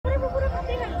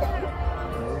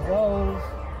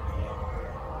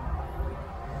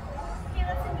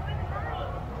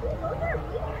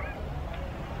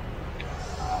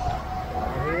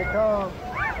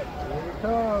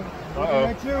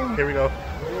here we go.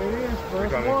 Here it is,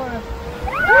 first one.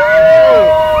 Ah!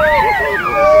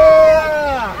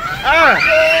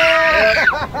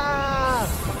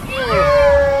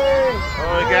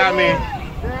 Oh, it got me.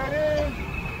 There it is.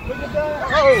 Look at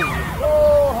that.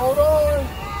 Oh, hold on.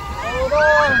 Hold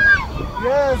on.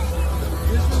 Yes,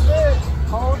 this is it.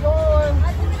 Hold on.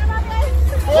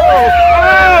 Oh,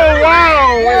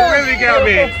 wow. It really got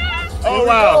me. Oh,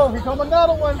 wow. Here come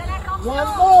another one. One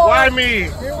more. Why me?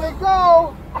 Here we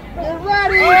go. Get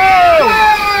ready. Oh!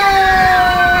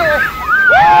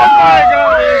 Oh my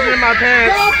God, it's in my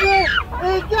pants.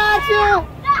 It got you.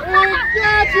 It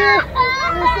got you.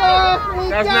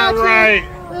 That's not right.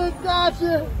 It got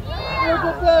you. Look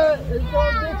at that. It's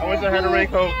gonna get you. I wish I had a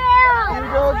raincoat. It's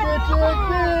gonna get you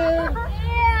again.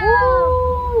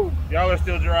 Woo! Y'all are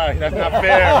still dry. That's not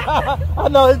fair. I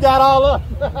know it got all up.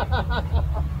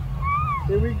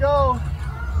 Here we go.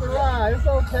 It's all right. It's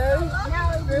okay.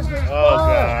 This is Oh,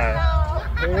 fun. God.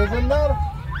 Here's another.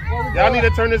 Y'all need to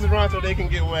turn this around so they can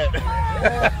get wet.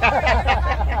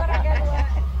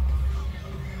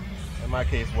 In my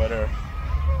case, wetter.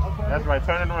 Okay. That's right.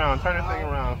 Turn it around. Turn this thing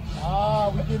around.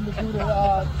 We getting to do the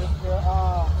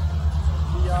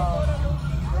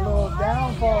little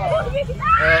downfall.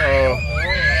 Uh-oh.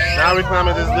 Now we're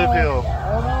climbing this lip hill.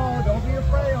 Hold on. Don't be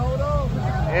afraid. Hold on.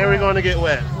 And we're going to get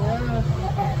wet. Yeah.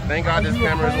 Thank God this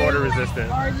camera is water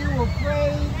resistant. Are you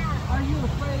afraid? Are you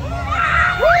afraid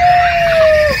now?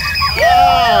 Yeah!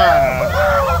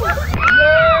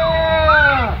 Yeah!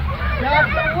 Got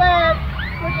the wet.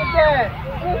 Look at that.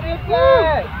 Look at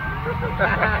that.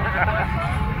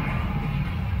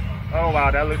 Oh,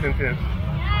 wow. That looks intense.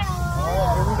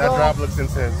 Oh, That drop looks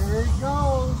intense. Here it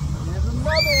goes. Here's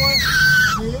another one.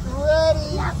 Get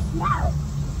ready.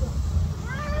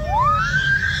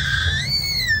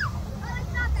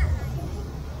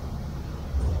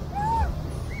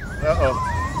 Uh-oh.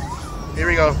 Here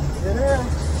we go. It is.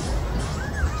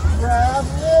 Raft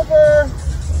River.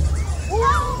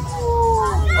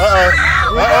 Uh-oh.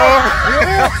 Uh-oh. Here it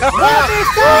is. Raft is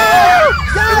coming.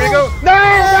 Here we go. No!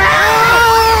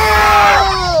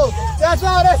 That's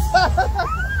all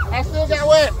I still got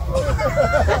wet.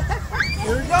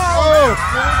 Here we go. Oh.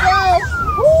 Here we go.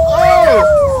 Oh!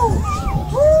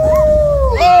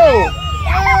 Oh!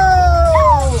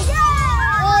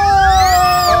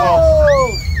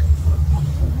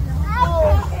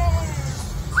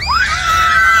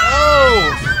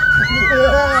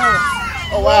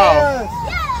 Oh, wow.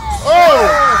 Oh!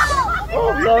 Oh,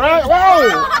 you all right? Whoa!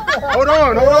 Hold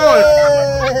on, hold on.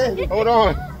 Hold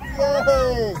on.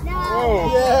 Yay! Whoa.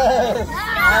 Yes!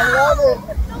 I love it!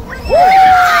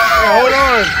 Yeah, hold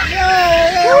on.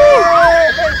 Yay!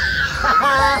 Yes!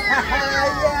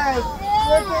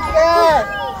 Look at that!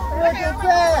 Look at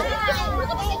that!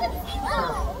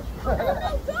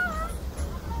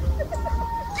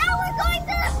 Now we're going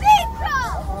to the beach, bro!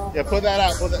 Yeah, put that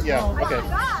out. Put that, yeah, okay.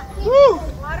 Woo!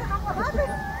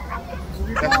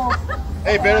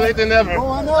 Hey, better late than never.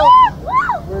 Going up!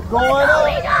 We're going up!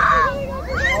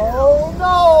 Oh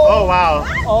no! Oh, wow.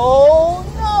 Oh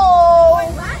no!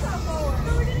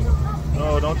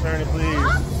 Oh, don't turn it, please.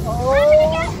 Oh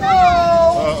no!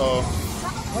 Uh-oh.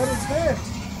 What is this?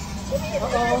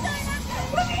 Uh-oh.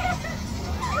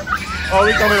 Oh,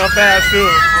 we coming up fast, too.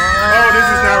 Oh, this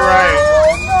is not right.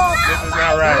 This is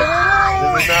not right.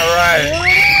 This is not right.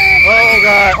 Oh,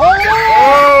 God. Oh!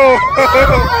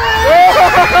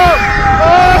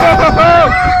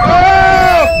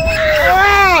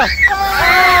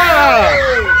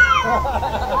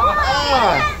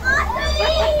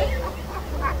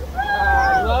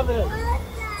 I love it.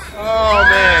 Oh,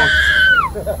 man.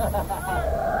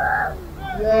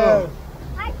 Yes.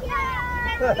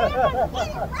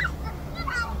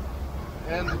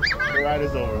 And the ride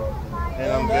is over.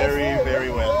 And I'm very, very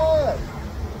wet.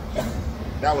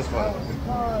 That was fun.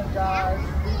 Guys.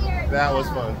 That was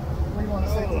fun. What do you want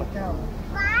to say to the camera?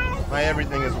 My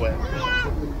everything is wet.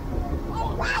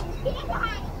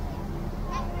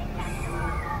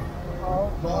 Oh,